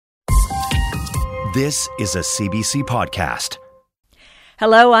This is a CBC podcast.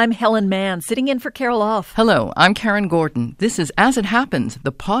 Hello, I'm Helen Mann, sitting in for Carol Off. Hello, I'm Karen Gordon. This is As It Happens,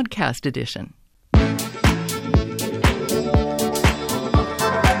 the podcast edition.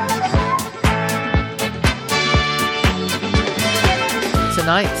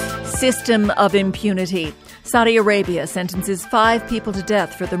 Tonight, system of impunity. Saudi Arabia sentences 5 people to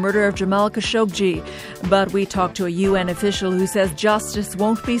death for the murder of Jamal Khashoggi. But we talked to a UN official who says justice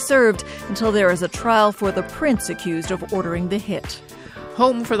won't be served until there is a trial for the prince accused of ordering the hit.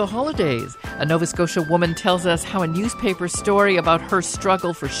 home for the holidays. A Nova Scotia woman tells us how a newspaper story about her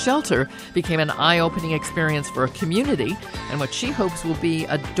struggle for shelter became an eye-opening experience for a community and what she hopes will be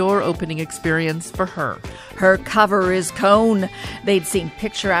a door-opening experience for her. Her cover is Cone. They'd seen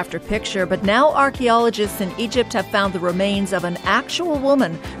picture after picture, but now archaeologists in Egypt have found the remains of an actual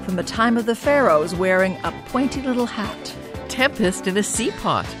woman from the time of the pharaohs wearing a pointy little hat. Tempest in a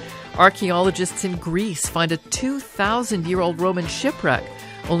seapot. Archaeologists in Greece find a 2,000-year-old Roman shipwreck.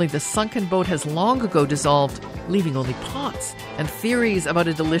 Only the sunken boat has long ago dissolved, leaving only pots and theories about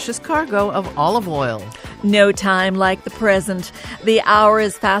a delicious cargo of olive oil. No time like the present. The hour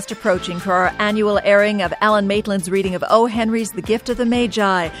is fast approaching for our annual airing of Alan Maitland's reading of O. Henry's The Gift of the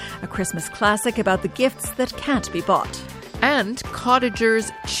Magi, a Christmas classic about the gifts that can't be bought. And cottagers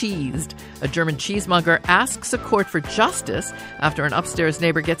cheesed. A German cheesemonger asks a court for justice after an upstairs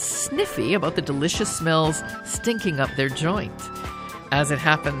neighbor gets sniffy about the delicious smells stinking up their joint. As it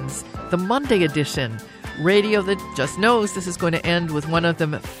happens, the Monday edition. Radio that just knows this is going to end with one of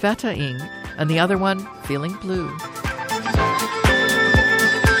them feta-ing and the other one feeling blue.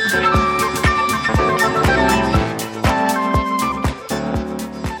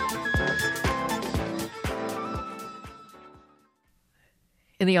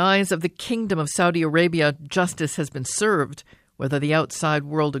 In the eyes of the Kingdom of Saudi Arabia, justice has been served. Whether the outside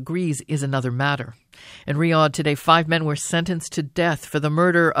world agrees is another matter. In Riyadh today, 5 men were sentenced to death for the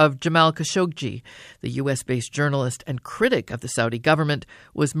murder of Jamal Khashoggi. The U.S.-based journalist and critic of the Saudi government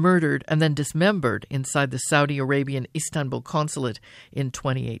was murdered and then dismembered inside the Saudi Arabian Istanbul consulate in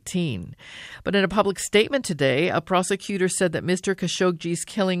 2018. But in a public statement today, a prosecutor said that Mr. Khashoggi's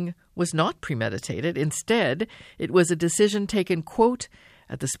killing was not premeditated. Instead, it was a decision taken, quote,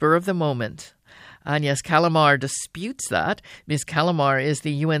 at the spur of the moment. Agnes Callamard disputes that. Ms. Callamard is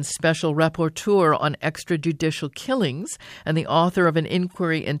the UN Special Rapporteur on Extrajudicial Killings and the author of an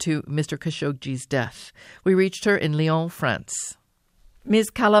inquiry into Mr. Khashoggi's death. We reached her in Lyon, France. Ms.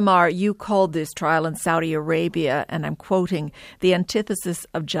 Callamard, you called this trial in Saudi Arabia, and I'm quoting, the antithesis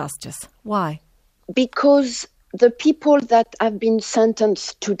of justice. Why? Because the people that have been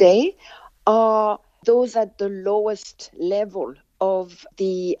sentenced today are those at the lowest level of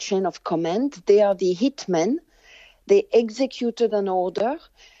the chain of command. They are the hitmen. They executed an order.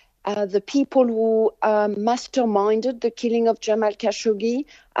 The people who masterminded the killing of Jamal Khashoggi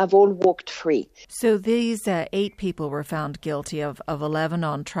have all walked free. So these 8 people were found guilty of 11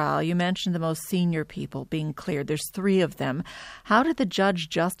 on trial. You mentioned the most senior people being cleared. There's 3 of them. How did the judge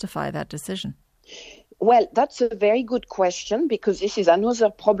justify that decision? Well, that's a very good question, because this is another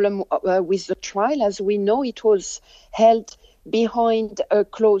problem with the trial. As we know, it was held behind a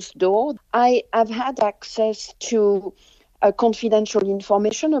closed door. I have had access to confidential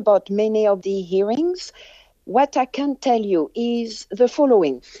information about many of the hearings. What I can tell you is the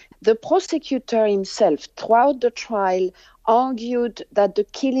following. The prosecutor himself, throughout the trial, argued that the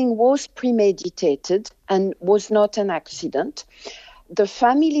killing was premeditated and was not an accident. The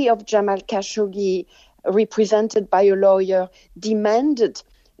family of Jamal Khashoggi, represented by a lawyer, demanded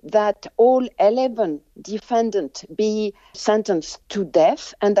that all 11 defendants be sentenced to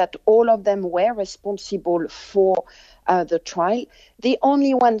death and that all of them were responsible for the trial. The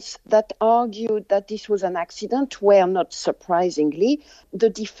only ones that argued that this was an accident were, not surprisingly,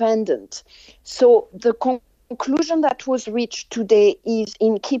 the defendant. So the conclusion that was reached today is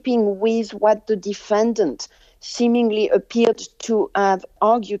in keeping with what the defendant seemingly appeared to have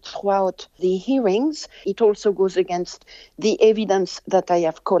argued throughout the hearings. It also goes against the evidence that I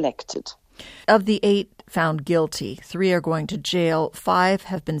have collected. Of the 8 found guilty, 3 are going to jail, 5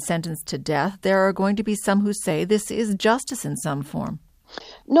 have been sentenced to death. There are going to be some who say this is justice in some form.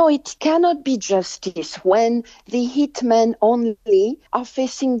 No, it cannot be justice when the hitmen only are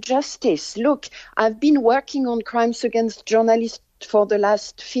facing justice. Look, I've been working on crimes against journalists for the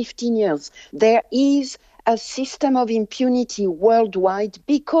last 15 years. There is a system of impunity worldwide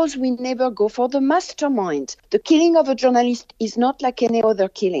because we never go for the mastermind. The killing of a journalist is not like any other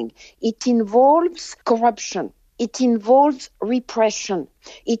killing. It involves corruption. It involves repression.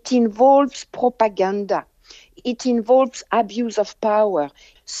 It involves propaganda. It involves abuse of power.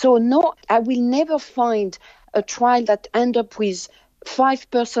 So no, I will never find a trial that ends up with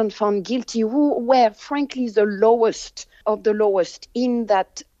 5% found guilty, who were frankly the lowest of the lowest in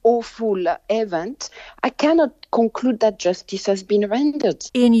that awful event. I cannot conclude that justice has been rendered.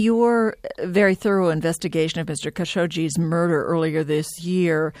 In your very thorough investigation of Mr. Khashoggi's murder earlier this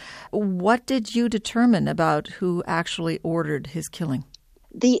year, what did you determine about who actually ordered his killing?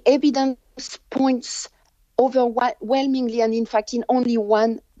 The evidence points overwhelmingly and in fact in only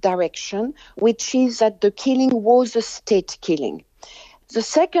one direction, which is that the killing was a state killing. The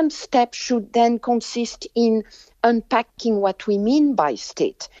second step should then consist in unpacking what we mean by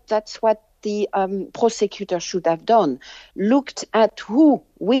state. That's what the prosecutor should have done. Looked at who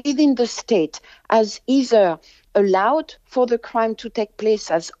within the state has either allowed for the crime to take place,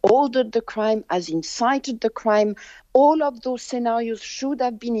 has ordered the crime, has incited the crime. All of those scenarios should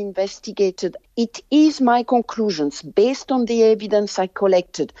have been investigated. It is my conclusions, based on the evidence I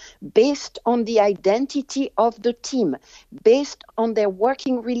collected, based on the identity of the team, based on their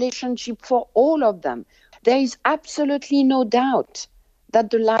working relationship for all of them. There is absolutely no doubt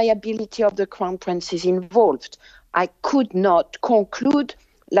that the liability of the Crown Prince is involved. I could not conclude,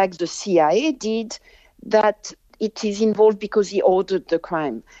 like the CIA did, that it is involved because he ordered the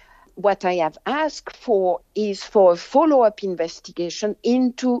crime. What I have asked for is for a follow-up investigation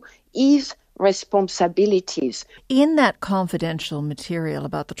into his responsibilities. In that confidential material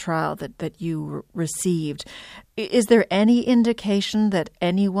about the trial that you received, is there any indication that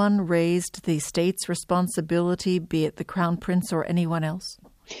anyone raised the state's responsibility, be it the Crown Prince or anyone else?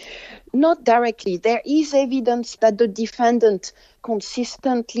 Not directly. There is evidence that the defendant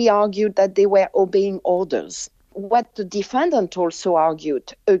consistently argued that they were obeying orders. What the defendant also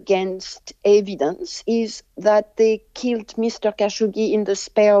argued against evidence is that they killed Mr. Khashoggi in the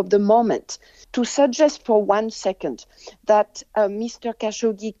spare of the moment. To suggest for 1 second that Mr.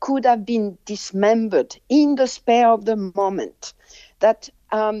 Khashoggi could have been dismembered in the spare of the moment, that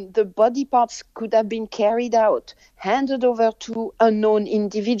the body parts could have been carried out, handed over to unknown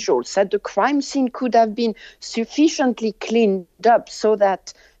individuals, that the crime scene could have been sufficiently cleaned up so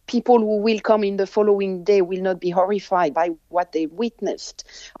that people who will come in the following day will not be horrified by what they witnessed.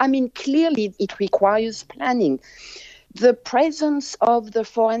 I mean, clearly it requires planning. The presence of the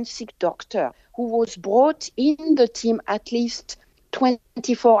forensic doctor who was brought in the team at least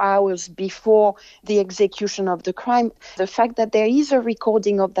 24 hours before the execution of the crime, the fact that there is a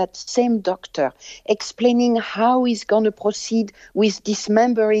recording of that same doctor explaining how he's going to proceed with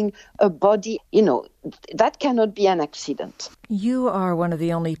dismembering a body, that cannot be an accident. You are one of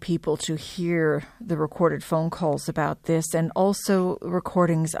the only people to hear the recorded phone calls about this and also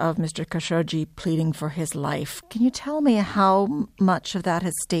recordings of Mr. Khashoggi pleading for his life. Can you tell me how much of that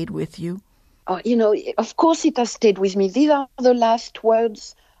has stayed with you? Of course it has stayed with me. These are the last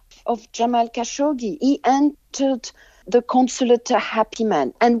words of Jamal Khashoggi. He entered the consulate a happy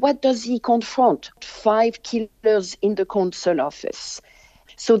man. And what does he confront? 5 killers in the consul office.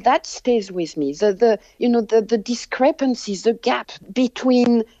 So that stays with me. The discrepancies, the gap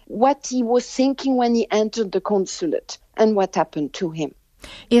between what he was thinking when he entered the consulate and what happened to him.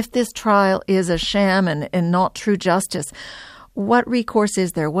 If this trial is a sham and not true justice, what recourse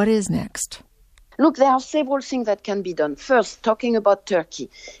is there? What is next? Look, there are several things that can be done. First, talking about Turkey,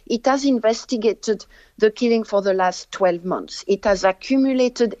 it has investigated the killing for the last 12 months. It has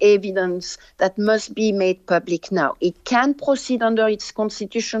accumulated evidence that must be made public now. It can proceed under its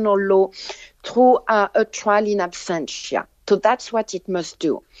constitutional law through a trial in absentia. So that's what it must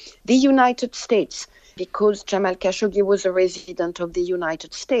do. The United States, because Jamal Khashoggi was a resident of the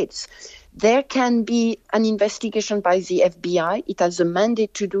United States, there can be an investigation by the FBI. It has a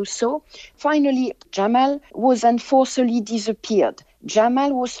mandate to do so. Finally, Jamal was unfortunately disappeared.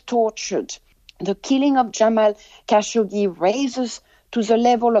 Jamal was tortured. The killing of Jamal Khashoggi raises to the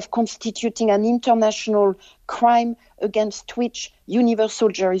level of constituting an international crime against which universal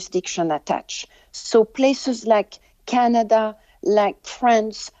jurisdiction attach. So places like Canada, like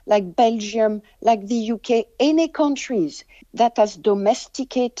France, like Belgium, like the UK, any countries that has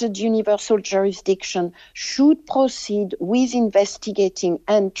domesticated universal jurisdiction should proceed with investigating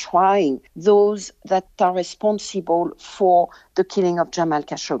and trying those that are responsible for the killing of Jamal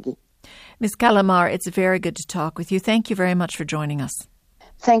Khashoggi. Ms. Calamar, it's very good to talk with you. Thank you very much for joining us.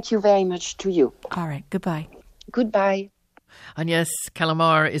 Thank you very much to you. All right, goodbye. Goodbye. Agnès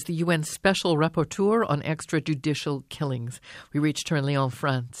Calamar is the UN Special Rapporteur on extrajudicial killings. We reached her in Lyon,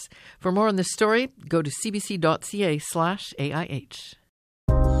 France. For more on this story, go to cbc.ca/AIH.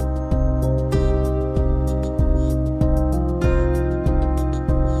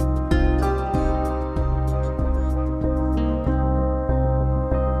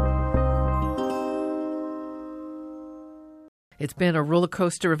 It's been a roller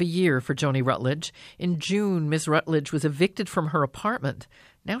coaster of a year for Joni Rutledge. In June, Ms. Rutledge was evicted from her apartment.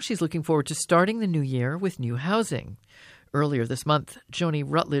 Now she's looking forward to starting the new year with new housing. Earlier this month, Joni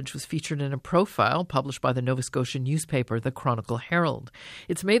Rutledge was featured in a profile published by the Nova Scotia newspaper, the Chronicle Herald.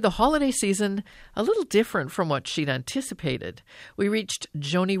 It's made the holiday season a little different from what she'd anticipated. We reached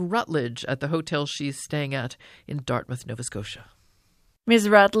Joni Rutledge at the hotel she's staying at in Dartmouth, Nova Scotia. Ms.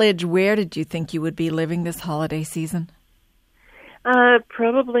 Rutledge, where did you think you would be living this holiday season?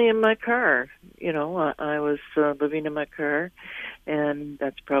 Probably in my car. I was living in my car, and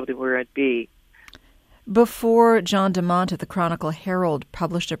that's probably where I'd be. Before John DeMont at the Chronicle Herald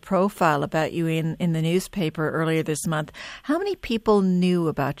published a profile about you in the newspaper earlier this month, how many people knew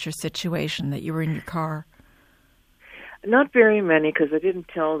about your situation, that you were in your car? Not very many, because I didn't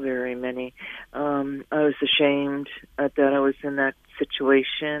tell very many. I was ashamed that I was in that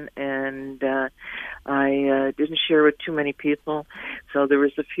situation, and I didn't share with too many people. So there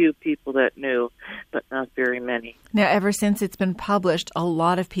was a few people that knew, but not very many. Now, ever since it's been published, a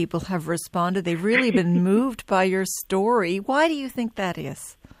lot of people have responded. They've really been moved by your story. Why do you think that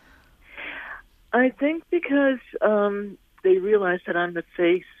is? I think because they realize that I'm the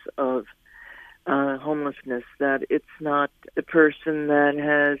face of homelessness, that it's not the person that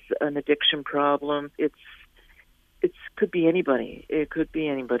has an addiction problem. It could be anybody. It could be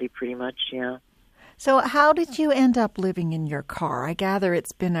anybody pretty much, yeah. So how did you end up living in your car? I gather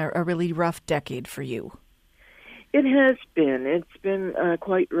it's been a really rough decade for you. It has been. It's been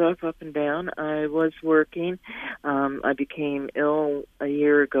quite rough up and down. I was working. I became ill a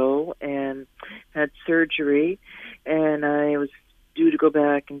year ago and had surgery, and I was due to go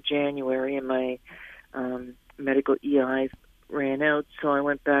back in January, and my medical EI ran out, so I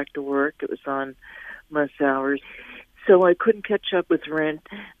went back to work. It was on less hours, so I couldn't catch up with rent.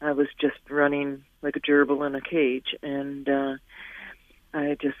 I was just running like a gerbil in a cage, and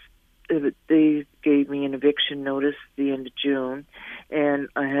they gave me an eviction notice the end of June, and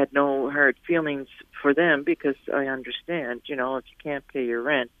I had no hard feelings for them because I understand, if you can't pay your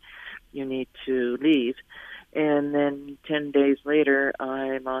rent, you need to leave. And then 10 days later,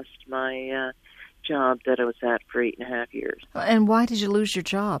 I lost my job that I was at for 8.5 years. And why did you lose your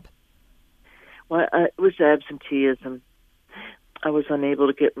job? Well, it was absenteeism. I was unable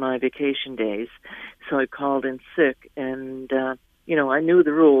to get my vacation days, so I called in sick. And, I knew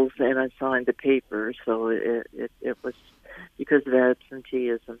the rules, and I signed the paper, so it was because of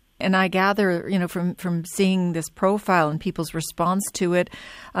absenteeism. And I gather, from seeing this profile and people's response to it,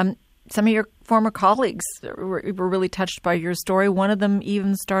 some of your former colleagues were really touched by your story. One of them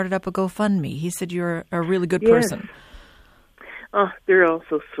even started up a GoFundMe. He said you're a really good person. Oh, they're all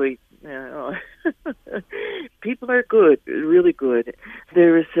so sweet. People are good, really good.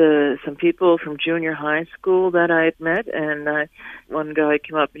 There was some people from junior high school that I had met, and one guy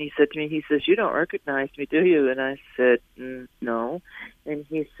came up and he said to me, he says, "You don't recognize me, do you?" And I said, "No." And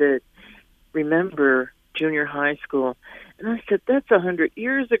he said, "Remember junior high school?" And I said, "That's 100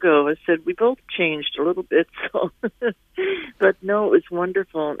 years ago." I said, "We both changed a little bit, so." But no, it was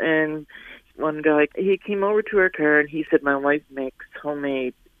wonderful. And one guy, he came over to our car and he said, "My wife makes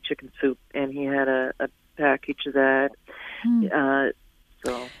homemade chicken soup," and he had a package of that.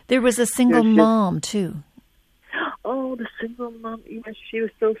 So there was a single mom too. Oh, the single mom! Yes, she was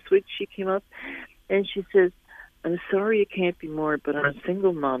so sweet. She came up and she says, "I'm sorry it can't be more, but I'm a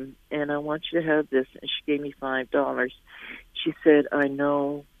single mom, and I want you to have this." And she gave me $5. She said, "I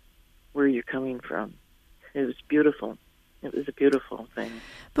know where you're coming from." It was beautiful. It was a beautiful thing.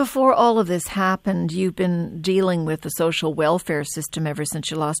 Before all of this happened, you've been dealing with the social welfare system ever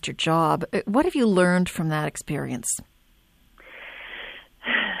since you lost your job. What have you learned from that experience?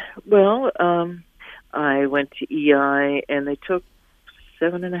 Well, I went to EI, and they took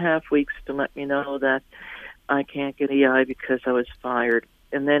 7.5 weeks to let me know that I can't get EI because I was fired.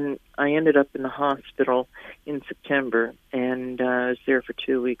 And then I ended up in the hospital in September, and I was there for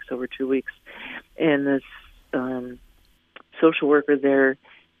 2 weeks, over 2 weeks. And this social worker there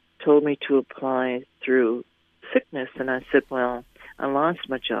told me to apply through sickness, and I said, "Well, I lost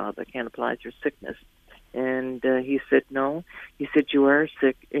my job. I can't apply through sickness." And he said, "No." He said, "You are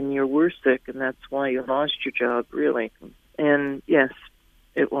sick, and you were sick, and that's why you lost your job, really." And yes,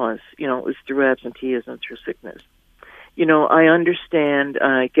 it was. It was through absenteeism, through sickness. I understand.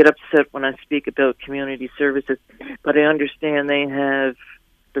 I get upset when I speak about community services, but I understand they have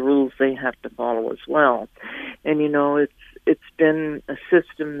the rules they have to follow as well. And, it's been a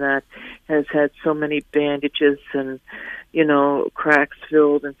system that has had so many bandages and, cracks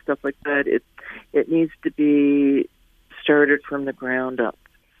filled and stuff like that. It needs to be started from the ground up.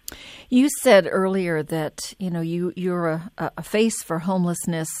 You said earlier that, you're a face for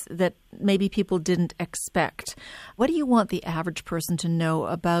homelessness that maybe people didn't expect. What do you want the average person to know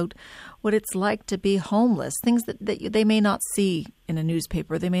about what it's like to be homeless, things that they may not see in a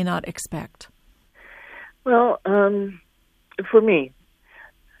newspaper, they may not expect? Well, for me,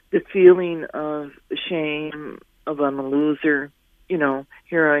 the feeling of shame, of I'm a loser,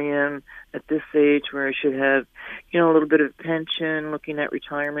 here I am at this age where I should have, a little bit of pension, looking at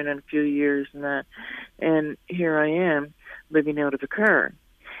retirement in a few years and that. And here I am living out of a car.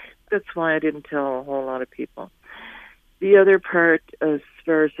 That's why I didn't tell a whole lot of people. The other part, as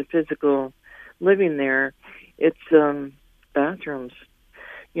far as the physical living there, it's bathrooms.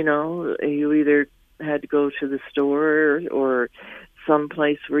 You either had to go to the store or some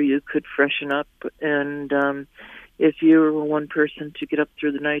place where you could freshen up, and if you were one person to get up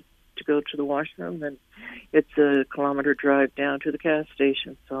through the night to go to the washroom, then it's a kilometer drive down to the gas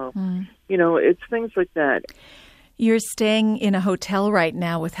station. So, it's things like that. You're staying in a hotel right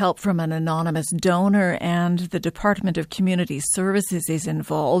now with help from an anonymous donor, and the Department of Community Services is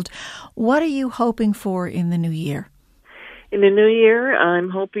involved. What are you hoping for in the new year? In the new year,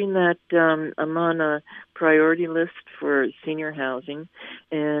 I'm hoping that I'm on a priority list for senior housing,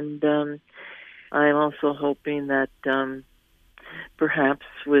 and I'm also hoping that perhaps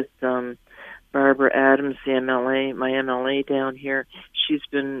with Barbara Adams, the MLA, my MLA down here, she's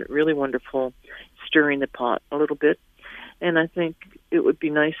been really wonderful stirring the pot a little bit, and I think it would be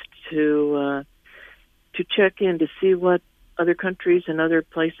nice to check in to see what other countries and other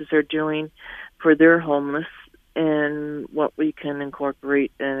places are doing for their homeless and what we can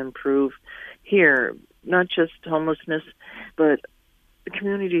incorporate and improve here. Not just homelessness, but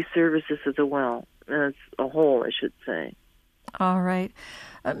community services as well, as a whole, I should say. All right.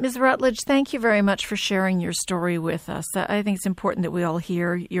 Ms. Rutledge, thank you very much for sharing your story with us. I think it's important that we all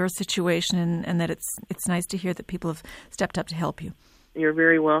hear your situation and that it's nice to hear that people have stepped up to help you. You're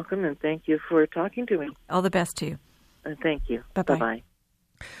very welcome, and thank you for talking to me. All the best to you. Thank you. Bye-bye. Bye-bye.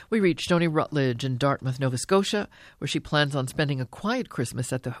 We reached Joni Rutledge in Dartmouth, Nova Scotia, where she plans on spending a quiet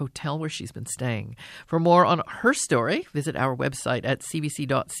Christmas at the hotel where she's been staying. For more on her story, visit our website at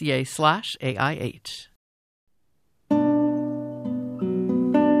cbc.ca/AIH.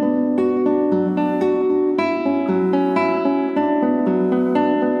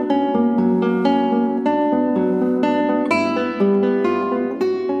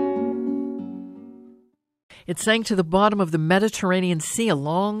 It sank to the bottom of the Mediterranean Sea a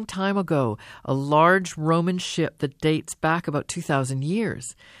long time ago, a large Roman ship that dates back about 2,000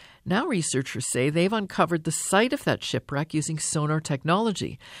 years. Now researchers say they've uncovered the site of that shipwreck using sonar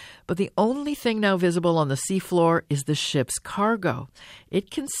technology. But the only thing now visible on the seafloor is the ship's cargo. It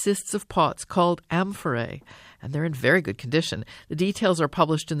consists of pots called amphorae, and they're in very good condition. The details are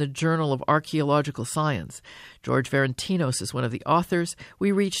published in the Journal of Archaeological Science. George Varantinos is one of the authors.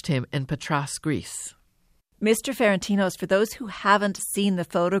 We reached him in Patras, Greece. Mr. Ferentinos, for those who haven't seen the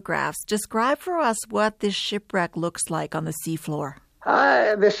photographs, describe for us what this shipwreck looks like on the seafloor.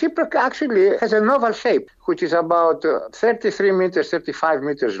 The shipwreck actually has an oval shape, which is about 33 meters, 35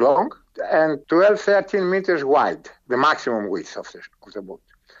 meters long, and 12, 13 meters wide, the maximum width of the boat.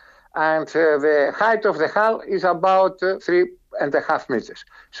 And the height of the hull is about 3.5 meters.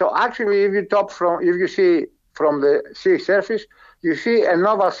 So actually, if you see from the sea surface, you see an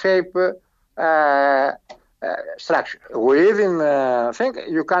oval shape structure. Within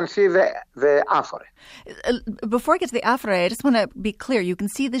you can see the amphorae. Before I get to the amphorae, I just want to be clear. You can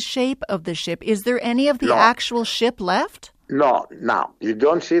see the shape of the ship. Is there any of the actual ship left? No, you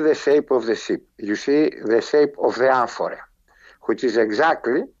don't see the shape of the ship. You see the shape of the amphorae, which is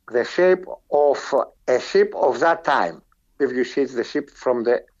exactly the shape of a ship of that time. If you see the ship from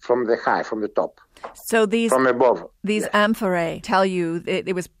the top. So from above. These amphorae tell you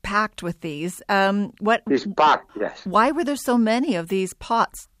it was packed with these. It's packed, yes. Why were there so many of these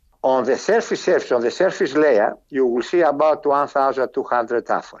pots? On the surface layer, you will see about 1,200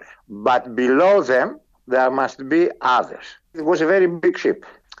 amphorae. But below them, there must be others. It was a very big ship.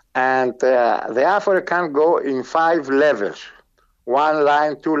 And the amphorae can go in 5 levels. 1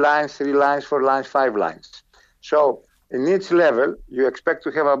 line, 2 lines, 3 lines, 4 lines, 5 lines. So in each level, you expect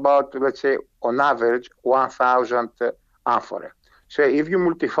to have about, let's say, on average, 1,000 amphorae. So if you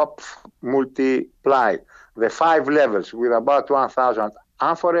multiply the 5 levels with about 1,000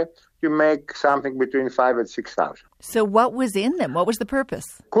 amphorae, you make something between 5,000 and 6,000. So what was in them? What was the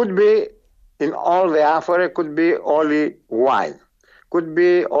purpose? Could be, in all the amphorae, could be only wine. Could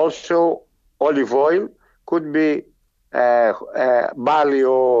be also olive oil. Could be barley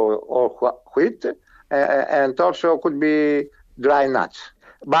or wheat. And also could be dry nuts.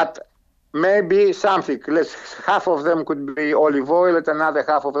 But maybe something. Half of them could be olive oil, and another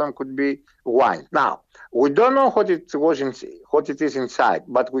half of them could be wine. Now, we don't know what it is inside,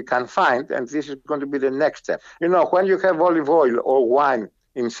 but we can find, and this is going to be the next step. When you have olive oil or wine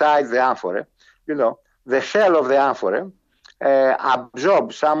inside the amphora, the shell of the amphora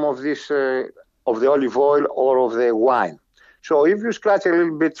absorbs some of this of the olive oil or of the wine. So if you scratch a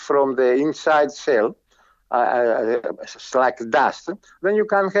little bit from the inside shell, it's like dust, then you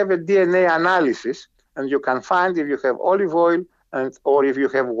can have a DNA analysis, and you can find if you have olive oil or if you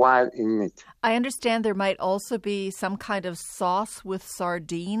have wine in it. I understand there might also be some kind of sauce with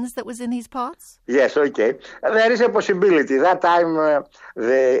sardines that was in these pots? Yes, okay. There is a possibility. That time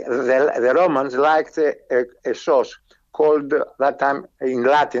the Romans liked a sauce called, that time in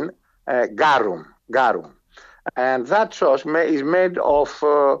Latin, garum. And that sauce is made of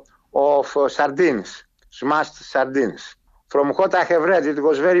sardines, smashed sardines. From what I have read, it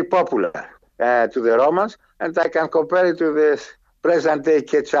was very popular to the Romans, and I can compare it to the present-day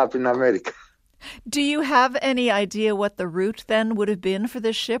ketchup in America. Do you have any idea what the route then would have been for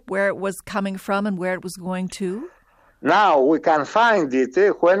this ship, where it was coming from and where it was going to? Now we can find it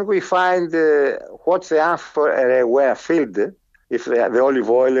when we find what the amphora were filled, if the olive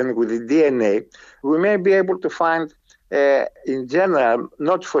oil and with the DNA, we may be able to find, in general,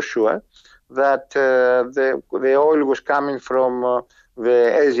 not for sure, that the oil was coming from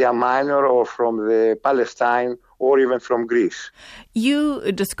the Asia Minor or from the Palestine or even from Greece.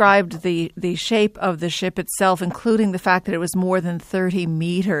 You described the shape of the ship itself, including the fact that it was more than 30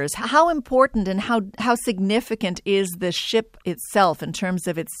 meters. How important and how significant is the ship itself in terms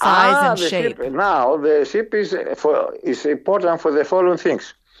of its size and shape? The ship is important for the following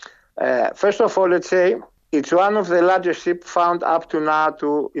things. First of all, let's say it's one of the largest ships found up to now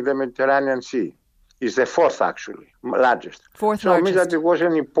in the Mediterranean Sea. It's the fourth, actually, largest. Largest. It means that it was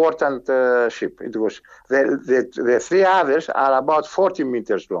an important ship. It was the three others are about 40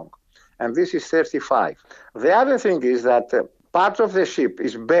 meters long, and this is 35. The other thing is that part of the ship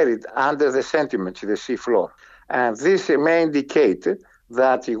is buried under the sediments, the sea floor, and this may indicate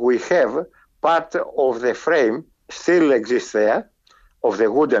that we have part of the frame still exists there, of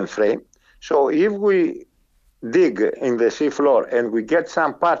the wooden frame. So if we dig in the sea floor and we get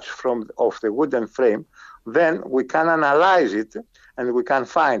some parts of the wooden frame, then we can analyze it and we can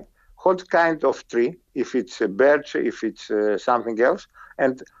find what kind of tree, if it's a birch, if it's something else,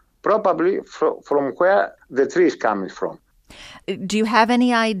 and probably from where the tree is coming from. Do you have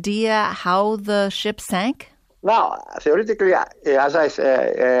any idea how the ship sank? Now, theoretically, as I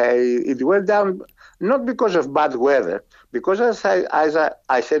said, it went down not because of bad weather, because as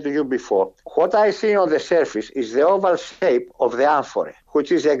I said to you before, what I see on the surface is the oval shape of the amphora,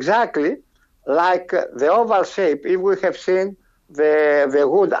 which is exactly like the oval shape if we have seen the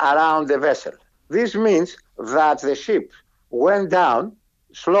wood around the vessel. This means that the ship went down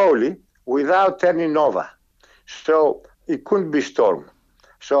slowly without turning over. So it couldn't be storm.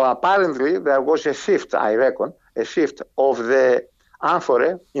 So apparently there was a shift, I reckon, of the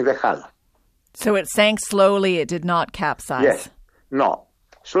amphora in the hull. So it sank slowly, it did not capsize? Yes. No.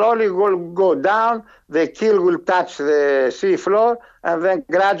 Slowly will go down, the keel will touch the sea floor, and then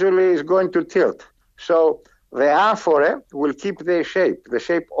gradually it's going to tilt. So the amphora will keep the shape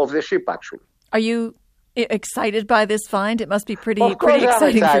of the ship, actually. Are you excited by this find? It must be pretty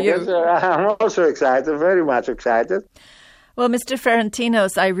exciting for you. I'm also excited, very much excited. Well, Mr.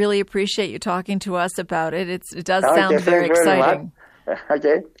 Ferentinos, I really appreciate you talking to us about it. It does sound very exciting.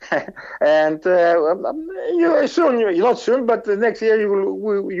 Okay, and not soon, but next year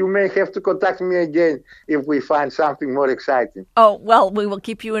you may have to contact me again if we find something more exciting. Oh, well, we will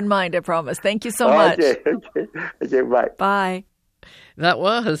keep you in mind, I promise. Thank you so much. Okay, bye. Bye. That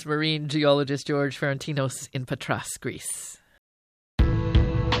was marine geologist George Ferentinos in Patras, Greece.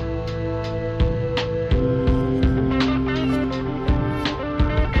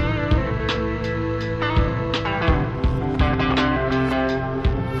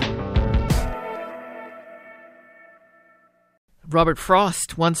 Robert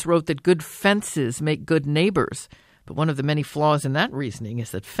Frost once wrote that good fences make good neighbors, but one of the many flaws in that reasoning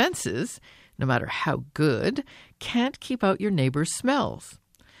is that fences, no matter how good, can't keep out your neighbor's smells.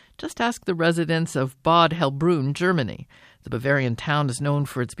 Just ask the residents of Bad Hellbrunn, Germany. The Bavarian town is known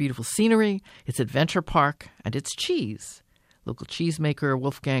for its beautiful scenery, its adventure park, and its cheese. Local cheesemaker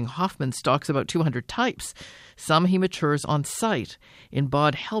Wolfgang Hoffmann stocks about 200 types. Some he matures on site in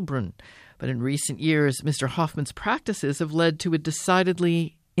Bad Hellbrunn. But in recent years, Mr. Hoffmann's practices have led to a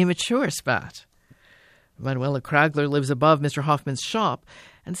decidedly immature spat. Manuela Kragler lives above Mr. Hoffmann's shop,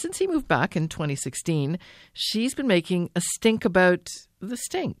 and since he moved back in 2016, she's been making a stink about the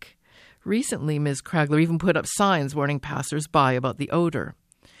stink. Recently, Ms. Kragler even put up signs warning passers-by about the odor.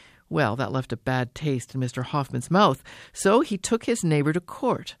 Well, that left a bad taste in Mr. Hoffman's mouth, so he took his neighbor to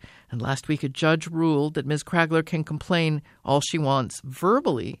court. And last week, a judge ruled that Ms. Kragler can complain all she wants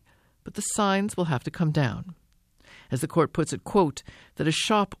verbally, but the signs will have to come down. As the court puts it, quote, that a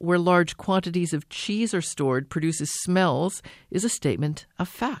shop where large quantities of cheese are stored produces smells is a statement of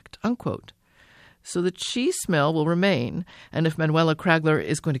fact, unquote. So the cheese smell will remain, and if Manuela Kragler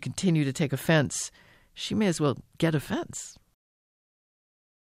is going to continue to take offense, she may as well get offense.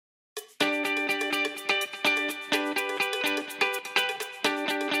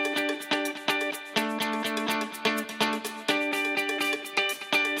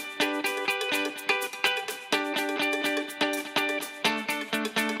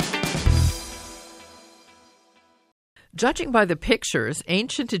 Judging by the pictures,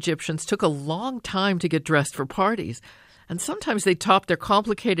 ancient Egyptians took a long time to get dressed for parties, and sometimes they topped their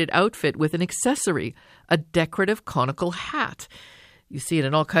complicated outfit with an accessory, a decorative conical hat. You see it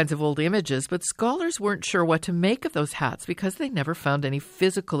in all kinds of old images, but scholars weren't sure what to make of those hats because they never found any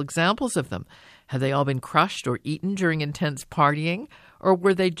physical examples of them. Had they all been crushed or eaten during intense partying, or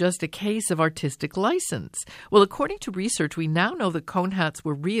were they just a case of artistic license? Well, according to research, we now know that cone hats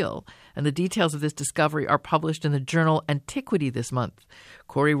were real, and the details of this discovery are published in the journal Antiquity this month.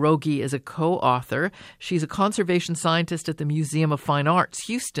 Corey Rogie is a co-author. She's a conservation scientist at the Museum of Fine Arts,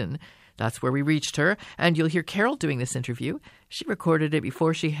 Houston. That's where we reached her, and you'll hear Carol doing this interview. She recorded it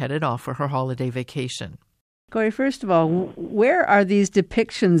before she headed off for her holiday vacation. Corey, first of all, where are these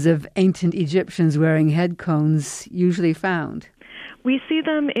depictions of ancient Egyptians wearing head cones usually found? We see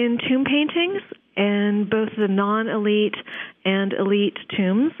them in tomb paintings and both the non-elite and elite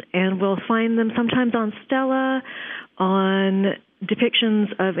tombs, and we'll find them sometimes on stela, on depictions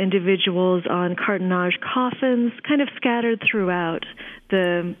of individuals on cartonnage coffins, kind of scattered throughout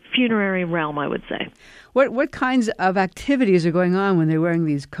the funerary realm, I would say. What kinds of activities are going on when they're wearing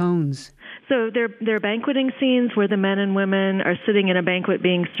these cones? So they're banqueting scenes where the men and women are sitting in a banquet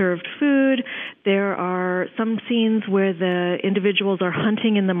being served food. There are some scenes where the individuals are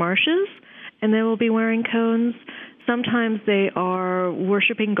hunting in the marshes, and they will be wearing cones. Sometimes they are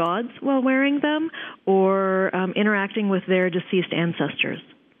worshiping gods while wearing them, or interacting with their deceased ancestors.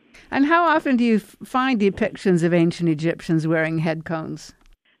 And how often do you find depictions of ancient Egyptians wearing head cones?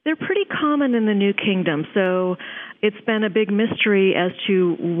 They're pretty common in the New Kingdom, so it's been a big mystery as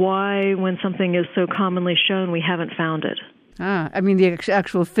to why, when something is so commonly shown, we haven't found it. I mean the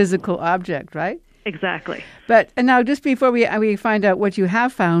actual physical object, right? Exactly. But and now, just before we find out what you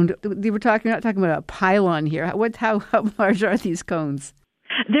have found, we're not talking about a pylon here. How large are these cones?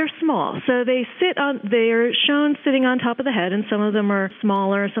 They're small, so they're shown sitting on top of the head, and some of them are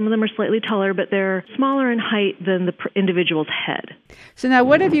smaller, some of them are slightly taller, but they're smaller in height than the individual's head. So now,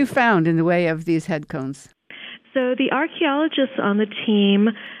 what have you found in the way of these head cones? So the archaeologists on the team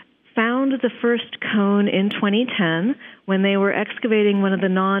found the first cone in 2010 when they were excavating one of the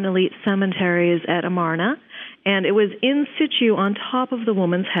non-elite cemeteries at Amarna, and it was in situ on top of the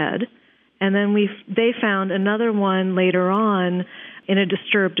woman's head. And then they found another one later on in a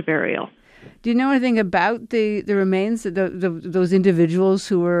disturbed burial. Do you know anything about the remains of those individuals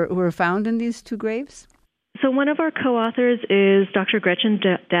who were found in these two graves? So one of our co-authors is Dr. Gretchen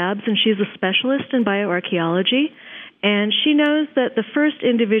Dabbs, and she's a specialist in bioarchaeology. And she knows that the first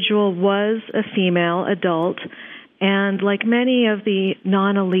individual was a female adult, and like many of the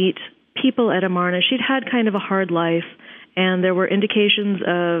non-elite people at Amarna, she'd had kind of a hard life, and there were indications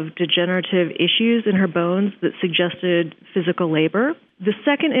of degenerative issues in her bones that suggested physical labor. The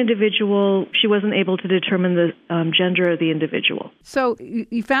second individual, she wasn't able to determine the gender of the individual. So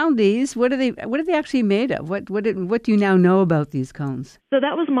you found these. What are they actually made of? What do you now know about these cones? So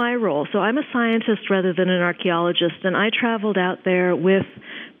that was my role. So I'm a scientist rather than an archaeologist, and I traveled out there with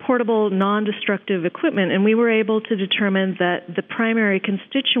portable, non-destructive equipment, and we were able to determine that the primary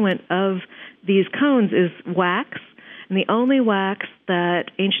constituent of these cones is wax. And the only wax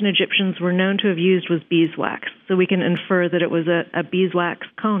that ancient Egyptians were known to have used was beeswax. So we can infer that it was a beeswax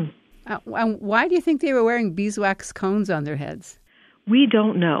cone. And why do you think they were wearing beeswax cones on their heads? We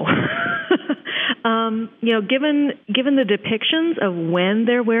don't know. Given the depictions of when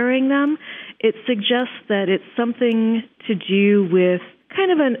they're wearing them, it suggests that it's something to do with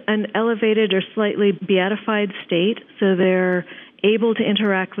kind of an elevated or slightly beatified state. So they're able to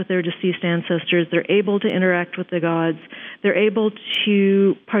interact with their deceased ancestors. They're able to interact with the gods. They're able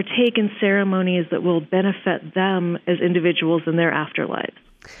to partake in ceremonies that will benefit them as individuals in their afterlife.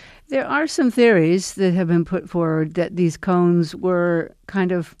 There are some theories that have been put forward that these cones were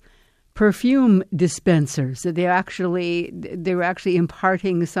kind of perfume dispensers. That they were actually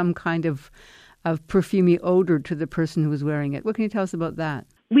imparting some kind of perfumey odor to the person who was wearing it. What can you tell us about that?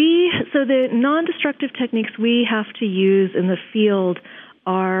 So the non-destructive techniques we have to use in the field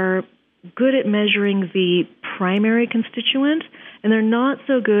are good at measuring the primary constituent, and they're not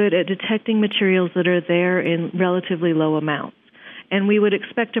so good at detecting materials that are there in relatively low amounts. And we would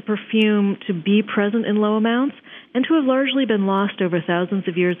expect a perfume to be present in low amounts and to have largely been lost over thousands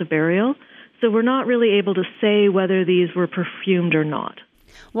of years of burial. So we're not really able to say whether these were perfumed or not.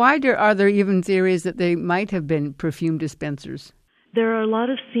 Why are there even theories that they might have been perfume dispensers? There are a lot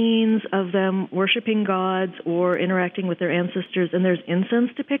of scenes of them worshiping gods or interacting with their ancestors, and there's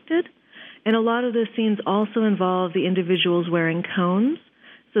incense depicted. And a lot of those scenes also involve the individuals wearing cones.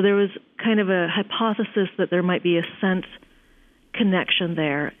 So there was kind of a hypothesis that there might be a scent connection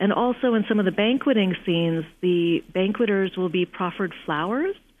there. And also in some of the banqueting scenes, the banqueters will be proffered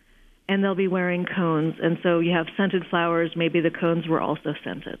flowers, and they'll be wearing cones. And so you have scented flowers. Maybe the cones were also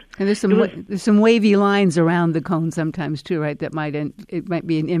scented. And there's some wavy lines around the cone sometimes too, right? It might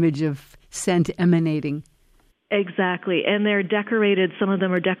be an image of scent emanating. Exactly. And they're decorated. Some of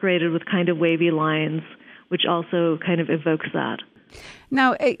them are decorated with kind of wavy lines, which also kind of evokes that.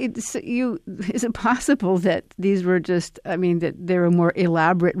 Now, is it possible that these were that there were more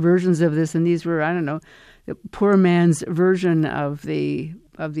elaborate versions of this, and these were, I don't know, the poor man's version of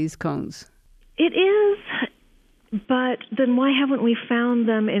these cones? It is, but then why haven't we found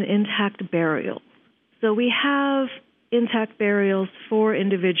them in intact burials? So we have intact burials for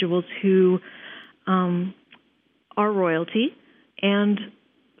individuals who are royalty and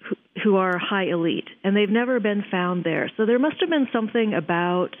who are high elite, and they've never been found there. So there must have been something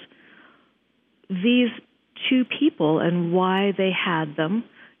about these two people and why they had them.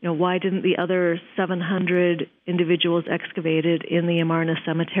 Why didn't the other 700 individuals excavated in the Amarna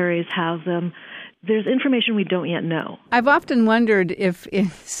cemeteries have them? There's information we don't yet know. I've often wondered if in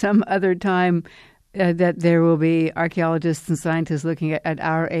some other time that there will be archaeologists and scientists looking at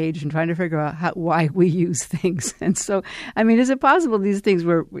our age and trying to figure out why we use things. And so, is it possible these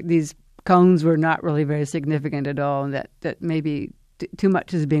cones were not really very significant at all, and that maybe too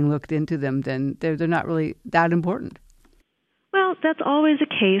much is being looked into them, then they're not really that important? Well, that's always a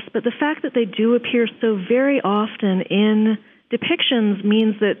case, but the fact that they do appear so very often in depictions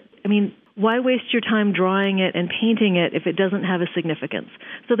means that, why waste your time drawing it and painting it if it doesn't have a significance?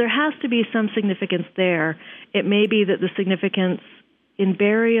 So there has to be some significance there. It may be that the significance in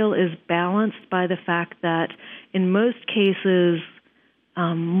burial is balanced by the fact that in most cases,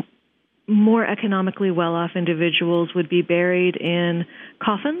 more economically well-off individuals would be buried in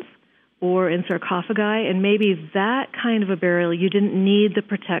coffins or in sarcophagi, and maybe that kind of a burial, you didn't need the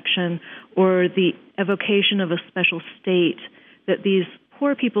protection or the evocation of a special state that these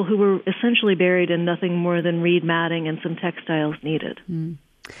poor people who were essentially buried in nothing more than reed matting and some textiles needed. Mm.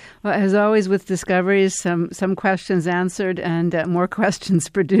 Well, as always with discoveries, some questions answered and more questions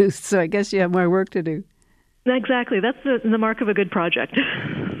produced, so I guess you have more work to do. Exactly. That's the mark of a good project.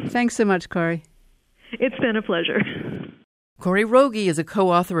 Thanks so much, Corey. It's been a pleasure. Corey Rogie is a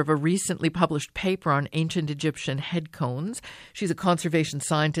co-author of a recently published paper on ancient Egyptian head cones. She's a conservation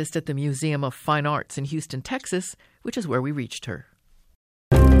scientist at the Museum of Fine Arts in Houston, Texas, which is where we reached her.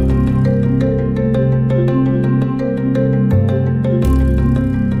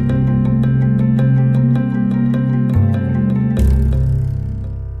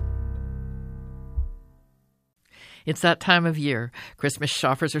 It's that time of year. Christmas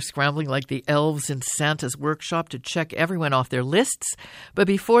shoppers are scrambling like the elves in Santa's workshop to check everyone off their lists. But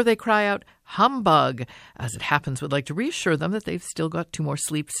before they cry out, humbug, as it happens, would like to reassure them that they've still got 2 more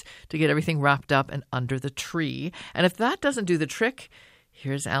sleeps to get everything wrapped up and under the tree. And if that doesn't do the trick,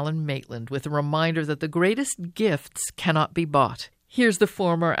 here's Alan Maitland with a reminder that the greatest gifts cannot be bought. Here's the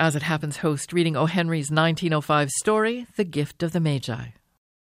former As It Happens host reading O. Henry's 1905 story, The Gift of the Magi.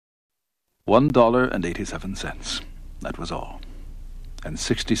 $1.87. That was all. And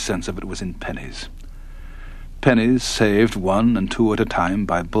 60 cents of it was in pennies. Pennies saved 1 and 2 at a time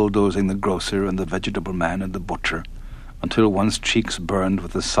by bulldozing the grocer and the vegetable man and the butcher, until one's cheeks burned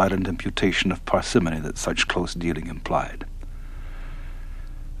with the silent imputation of parsimony that such close dealing implied.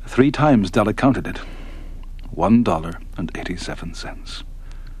 3 times Della counted it. $1.87.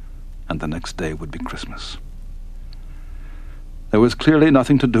 And the next day would be Christmas. There was clearly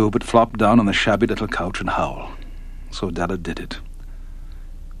nothing to do but flop down on the shabby little couch and howl. So Della did it,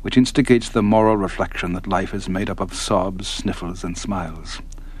 which instigates the moral reflection that life is made up of sobs, sniffles, and smiles,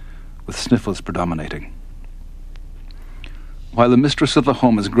 with sniffles predominating. While the mistress of the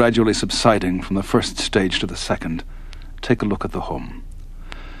home is gradually subsiding from the first stage to the second, take a look at the home.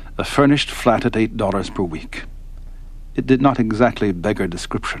 A furnished flat at $8 per week. It did not exactly beggar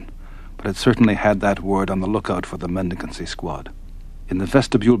description, but it certainly had that word on the lookout for the mendicancy squad. In the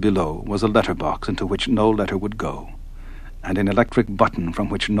vestibule below was a letterbox into which no letter would go, and an electric button from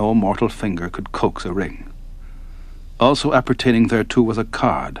which no mortal finger could coax a ring. Also appertaining thereto was a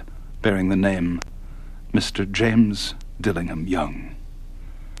card bearing the name Mr. James Dillingham Young.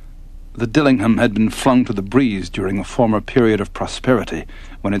 The Dillingham had been flung to the breeze during a former period of prosperity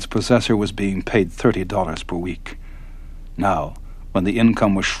when its possessor was being paid $30 per week. Now, when the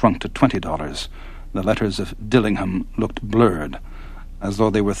income was shrunk to $20, the letters of Dillingham looked blurred, as though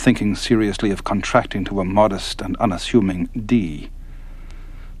they were thinking seriously of contracting to a modest and unassuming D.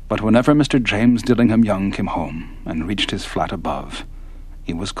 But whenever Mr. James Dillingham Young came home and reached his flat above,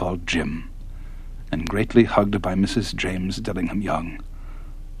 he was called Jim, and greatly hugged by Mrs. James Dillingham Young,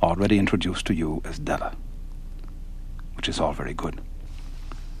 already introduced to you as Della, which is all very good.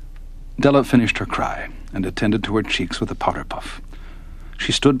 Della finished her cry and attended to her cheeks with a powder puff.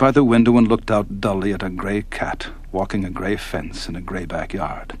 She stood by the window and looked out dully at a grey cat walking a grey fence in a grey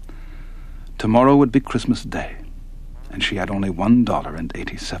backyard. Tomorrow would be Christmas Day, and she had only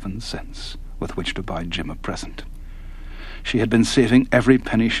 $1.87 with which to buy Jim a present. She had been saving every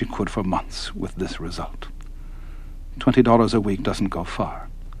penny she could for months with this result. $20 a week doesn't go far.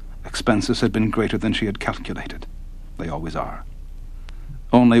 Expenses had been greater than she had calculated. They always are.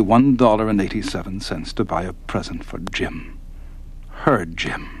 Only $1.87 to buy a present for Jim. Her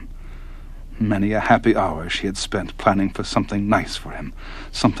Jim. Many a happy hour she had spent planning for something nice for him,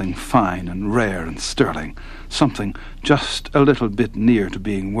 something fine and rare and sterling, something just a little bit near to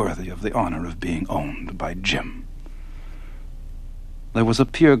being worthy of the honor of being owned by Jim. There was a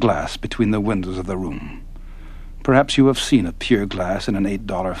pier glass between the windows of the room. Perhaps you have seen a pier glass in an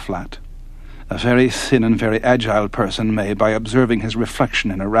 $8 flat. A very thin and very agile person may, by observing his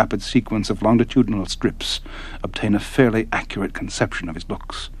reflection in a rapid sequence of longitudinal strips, obtain a fairly accurate conception of his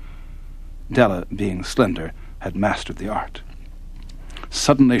looks. Della, being slender, had mastered the art.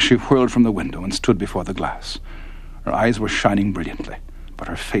 Suddenly she whirled from the window and stood before the glass. Her eyes were shining brilliantly, but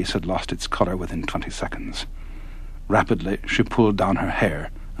her face had lost its color within 20 seconds. Rapidly she pulled down her hair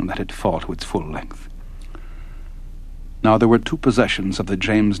and let it fall to its full length. Now there were two possessions of the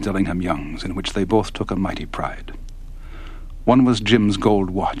James Dillingham Youngs in which they both took a mighty pride. One was Jim's gold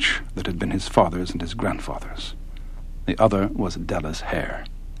watch that had been his father's and his grandfather's. The other was Della's hair.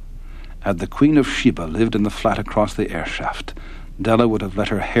 Had the Queen of Sheba lived in the flat across the air shaft, Della would have let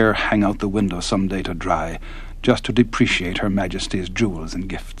her hair hang out the window some day to dry, just to depreciate Her Majesty's jewels and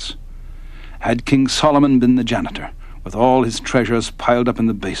gifts. Had King Solomon been the janitor, with all his treasures piled up in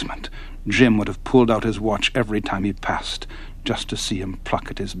the basement, Jim would have pulled out his watch every time he passed, just to see him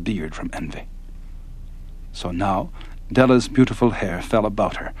pluck at his beard from envy. So now Della's beautiful hair fell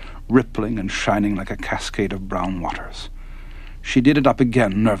about her, rippling and shining like a cascade of brown waters. She did it up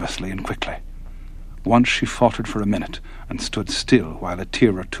again nervously and quickly. Once she faltered for a minute and stood still while a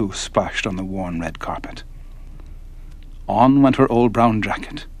tear or two splashed on the worn red carpet. On went her old brown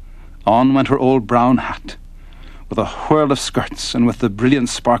jacket. On went her old brown hat. With a whirl of skirts and with the brilliant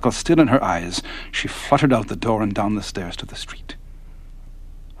sparkle still in her eyes, she fluttered out the door and down the stairs to the street.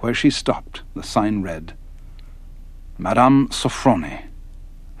 Where she stopped, the sign read, Madame Sofronie,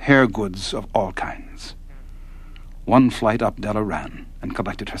 hair goods of all kinds. One flight up Della ran and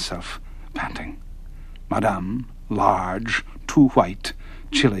collected herself, panting. Madame, large, too white,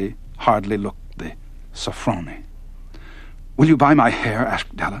 chilly, hardly looked the Sofronie. Will you buy my hair?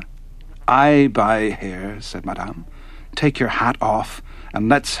 Asked Della. I buy hair, said Madame. Take your hat off, and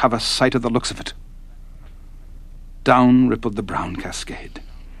let's have a sight of the looks of it. Down rippled the brown cascade.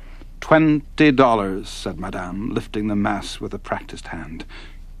 $20, said Madame, lifting the mass with a practised hand.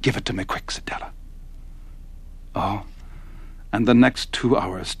 Give it to me quick, said Della. Oh, and the next 2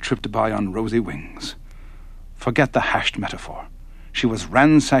 hours tripped by on rosy wings. Forget the hashed metaphor. She was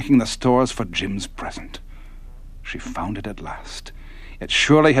ransacking the stores for Jim's present. She found it at last. It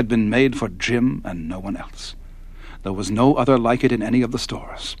surely had been made for Jim and no one else. There was no other like it in any of the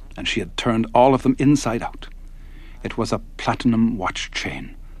stores, and she had turned all of them inside out. It was a platinum watch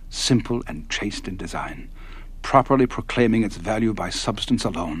chain, simple and chaste in design, properly proclaiming its value by substance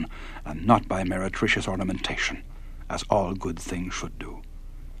alone, and not by meretricious ornamentation, as all good things should do.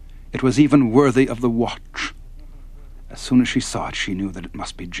 It was even worthy of the watch. As soon as she saw it, she knew that it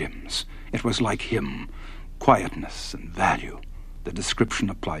must be Jim's. It was like him, quietness and value. The description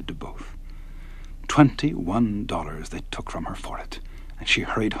applied to both. $21 they took from her for it, and she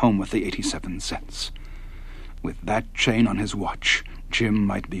hurried home with the 87 cents. With that chain on his watch, Jim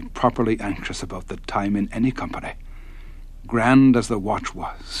might be properly anxious about the time in any company. Grand as the watch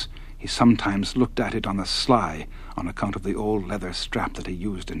was, he sometimes looked at it on the sly on account of the old leather strap that he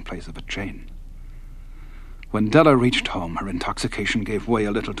used in place of a chain. When Della reached home, her intoxication gave way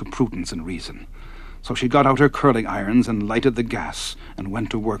a little to prudence and reason. So she got out her curling irons and lighted the gas and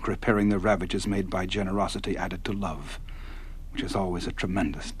went to work repairing the ravages made by generosity added to love, which is always a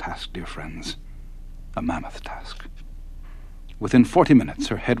tremendous task, dear friends, a mammoth task. Within 40 minutes,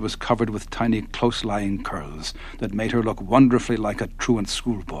 her head was covered with tiny, close-lying curls that made her look wonderfully like a truant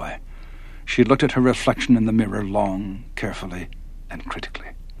schoolboy. She looked at her reflection in the mirror long, carefully, and critically.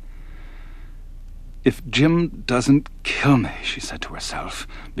 "If Jim doesn't kill me," she said to herself,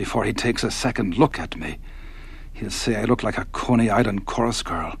 "before he takes a second look at me, he'll say I look like a Coney Island chorus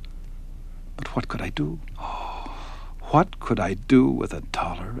girl. But what could I do? Oh, what could I do with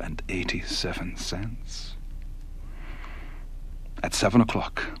 $1.87? At 7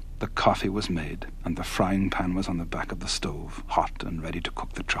 o'clock, the coffee was made, and the frying pan was on the back of the stove, hot and ready to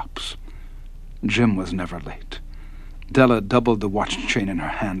cook the chops. Jim was never late. Della doubled the watch chain in her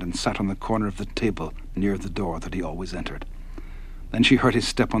hand and sat on the corner of the table near the door that he always entered. Then she heard his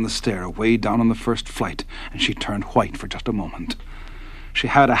step on the stair way down on the first flight, and she turned white for just a moment. She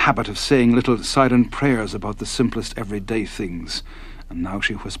had a habit of saying little silent prayers about the simplest everyday things, and now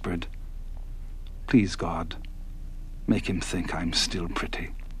she whispered, "Please, God, make him think I'm still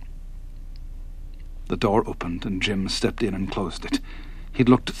pretty." The door opened, and Jim stepped in and closed it. He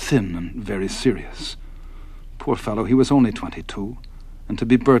looked thin and very serious. Poor fellow, he was only 22, and to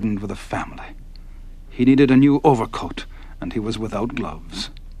be burdened with a family. He needed a new overcoat, and he was without gloves.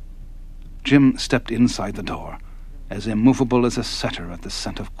 Jim stepped inside the door, as immovable as a setter at the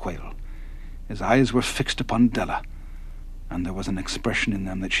scent of quail. His eyes were fixed upon Della, and there was an expression in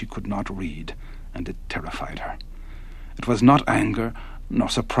them that she could not read, and it terrified her. It was not anger, nor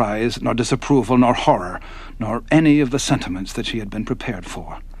surprise, nor disapproval, nor horror, nor any of the sentiments that she had been prepared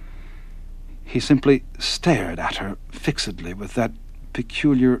for. He simply stared at her fixedly with that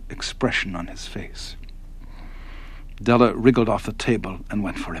peculiar expression on his face. Della wriggled off the table and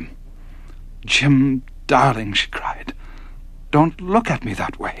went for him. "Jim, darling," she cried, "don't look at me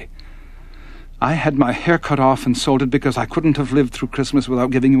that way. I had my hair cut off and sold it because I couldn't have lived through Christmas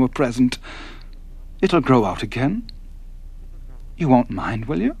without giving you a present. It'll grow out again. You won't mind,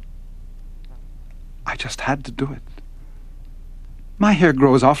 will you? I just had to do it. My hair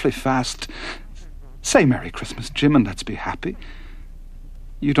grows awfully fast. Say Merry Christmas, Jim, and let's be happy.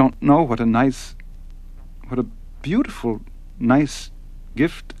 You don't know what a beautiful, nice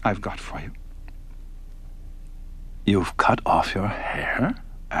gift I've got for you." "You've cut off your hair?"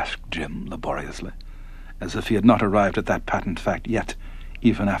 asked Jim laboriously, as if he had not arrived at that patent fact yet,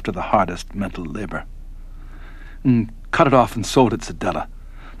 even after the hardest mental labor. "Cut it off and sold it," said Della.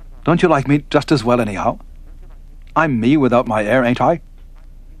 "Don't you like me just as well anyhow? I'm me without my hair, ain't I?"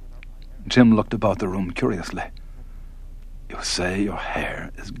 Jim looked about the room curiously. "You say your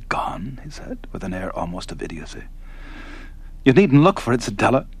hair is gone?" he said, with an air almost of idiocy. "You needn't look for it," said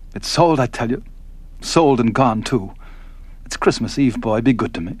Della. "It's sold, I tell you. Sold and gone, too. It's Christmas Eve, boy. Be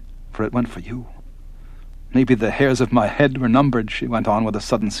good to me, for it went for you. Maybe the hairs of my head were numbered," she went on with a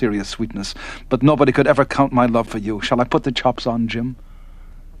sudden serious sweetness, "but nobody could ever count my love for you. Shall I put the chops on, Jim?"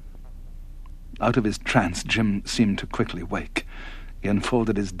 Out of his trance, Jim seemed to quickly wake. He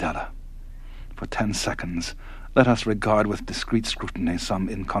unfolded his Della. For 10 seconds, let us regard with discreet scrutiny some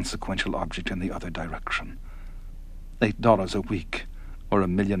inconsequential object in the other direction. $8 a week, or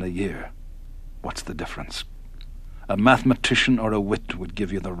 $1 million a year. What's the difference? A mathematician or a wit would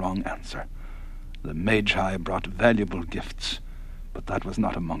give you the wrong answer. The Magi brought valuable gifts, but that was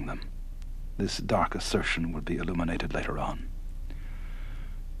not among them. This dark assertion will be illuminated later on.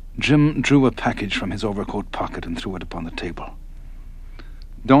 Jim drew a package from his overcoat pocket and threw it upon the table.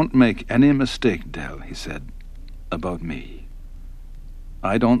 "Don't make any mistake, Dell," he said, "about me.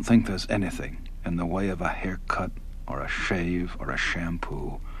 I don't think there's anything in the way of a haircut or a shave or a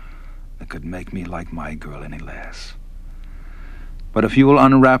shampoo that could make me like my girl any less. But if you will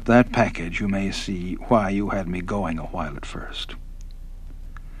unwrap that package, you may see why you had me going a while at first."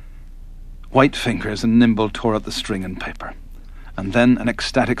 White fingers and nimble tore at the string and paper, and then an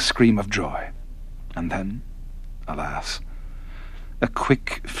ecstatic scream of joy, and then, alas, a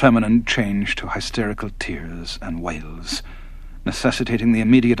quick feminine change to hysterical tears and wails, necessitating the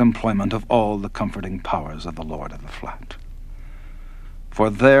immediate employment of all the comforting powers of the lord of the flat. For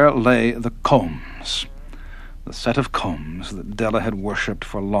there lay the combs, the set of combs that Della had worshipped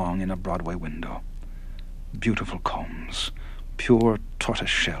for long in a Broadway window. Beautiful combs, pure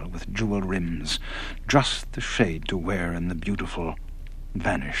tortoiseshell with jewel rims, just the shade to wear in the beautiful,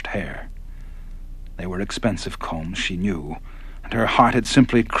 vanished hair. They were expensive combs, she knew, and her heart had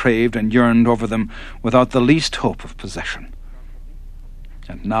simply craved and yearned over them without the least hope of possession.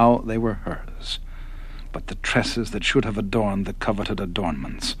 And now they were hers, but the tresses that should have adorned the coveted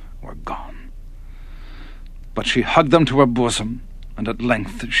adornments were gone. But she hugged them to her bosom, and at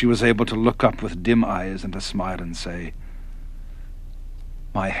length she was able to look up with dim eyes and a smile and say,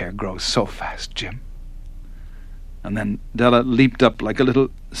 "My hair grows so fast, Jim." And then Della leaped up like a little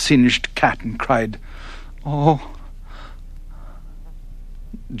singed cat and cried, "Oh!"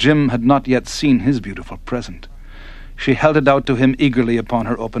 Jim had not yet seen his beautiful present. She held it out to him eagerly upon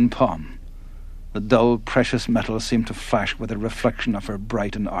her open palm. The dull, precious metal seemed to flash with a reflection of her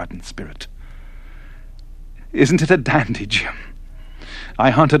bright and ardent spirit. "Isn't it a dandy, Jim?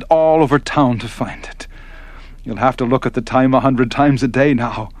 I hunted all over town to find it. You'll have to look at the time 100 times a day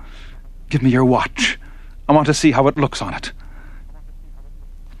now. Give me your watch. I want to see how it looks on it."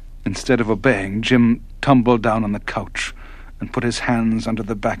 Instead of obeying, Jim tumbled down on the couch and put his hands under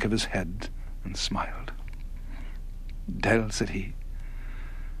the back of his head and smiled. "Dell," said he,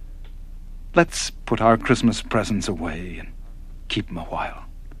 "let's put our Christmas presents away and keep them a while.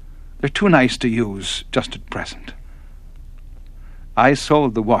 They're too nice to use just at present. I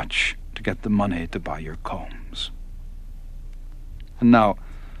sold the watch to get the money to buy your combs. And now,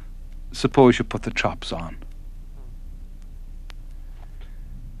 suppose you put the chops on."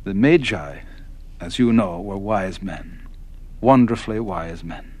 The Magi, as you know, were wise men, wonderfully wise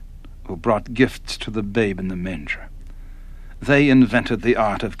men, who brought gifts to the babe in the manger. They invented the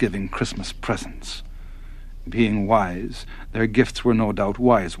art of giving Christmas presents. Being wise, their gifts were no doubt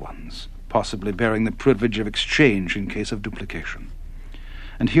wise ones, possibly bearing the privilege of exchange in case of duplication.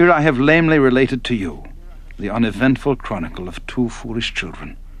 And here I have lamely related to you the uneventful chronicle of two foolish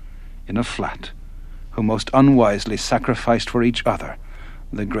children in a flat who most unwisely sacrificed for each other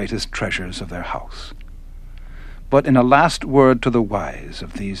the greatest treasures of their house. But in a last word to the wise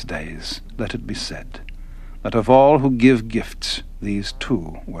of these days, let it be said that of all who give gifts, these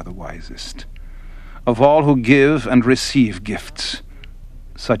two were the wisest. Of all who give and receive gifts,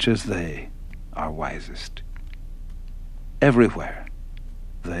 such as they are wisest. Everywhere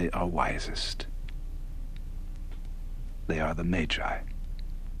they are wisest. They are the Magi.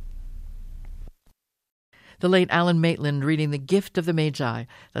 The late Alan Maitland reading The Gift of the Magi.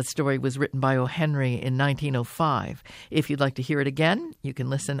 That story was written by O. Henry in 1905. If you'd like to hear it again, you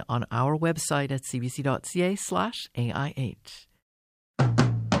can listen on our website at cbc.ca/AIH.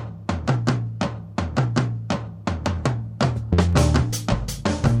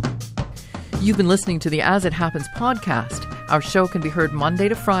 You've been listening to the As It Happens podcast. Our show can be heard Monday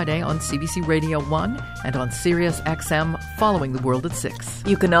to Friday on CBC Radio 1 and on Sirius XM following The World at 6.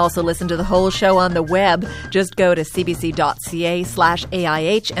 You can also listen to the whole show on the web. Just go to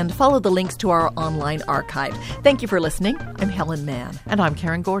cbc.ca/AIH and follow the links to our online archive. Thank you for listening. I'm Helen Mann. And I'm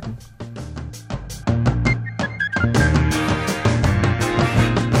Karen Gordon.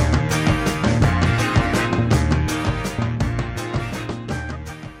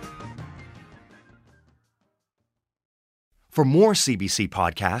 For more CBC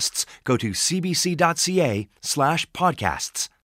podcasts, go to cbc.ca/podcasts.